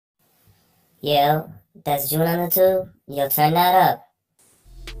Yo, that's June on the tube. Yo, turn that up.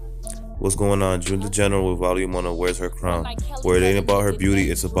 What's going on? June the General with Vol1 of Where's Her Crown, where it ain't about her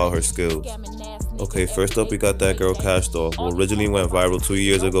beauty, it's about her skills. Okay, first up we got that girl Cash Doll, who originally went viral 2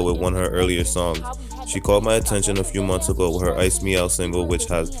 years ago with one of her earlier songs. She caught my attention a few months ago with her Ice Me Out single, which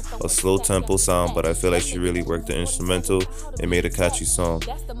has a slow tempo sound, but I feel like she really worked the instrumental and made a catchy song.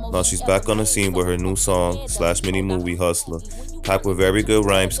 Now she's back on the scene with her new song / mini movie Hustler, packed with very good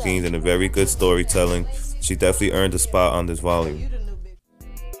rhyme schemes and a very good storytelling. She definitely earned a spot on this volume.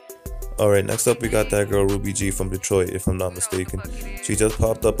 Alright, next up we got that girl Ruby G from Detroit, if I'm not mistaken. She just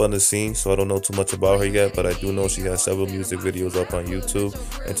popped up on the scene, so I don't know too much about her yet, but I do know she has several music videos up on YouTube,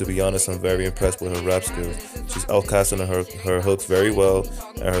 and to be honest, I'm very impressed with her rap skills. She's outcasting her hooks very well,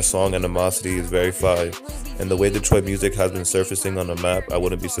 and her song Animosity is very fire. And the way Detroit music has been surfacing on the map, I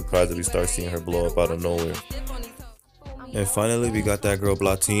wouldn't be surprised if we start seeing her blow up out of nowhere. And finally, we got that girl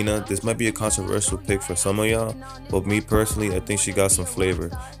Blatina. This might be a controversial pick for some of y'all, but me personally, I think she got some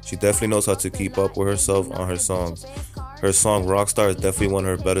flavor. She definitely knows how to keep up with herself on her songs. Her song Rockstar is definitely one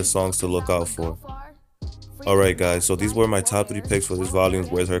of her better songs to look out for. Alright guys, so these were my top 3 picks for this volume,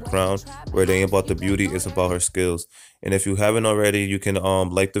 Where's Her Crown, where it ain't about the beauty, it's about her skills. And if you haven't already, you can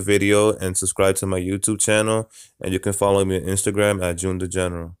like the video and subscribe to my YouTube channel, and you can follow me on Instagram at June the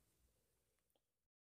General.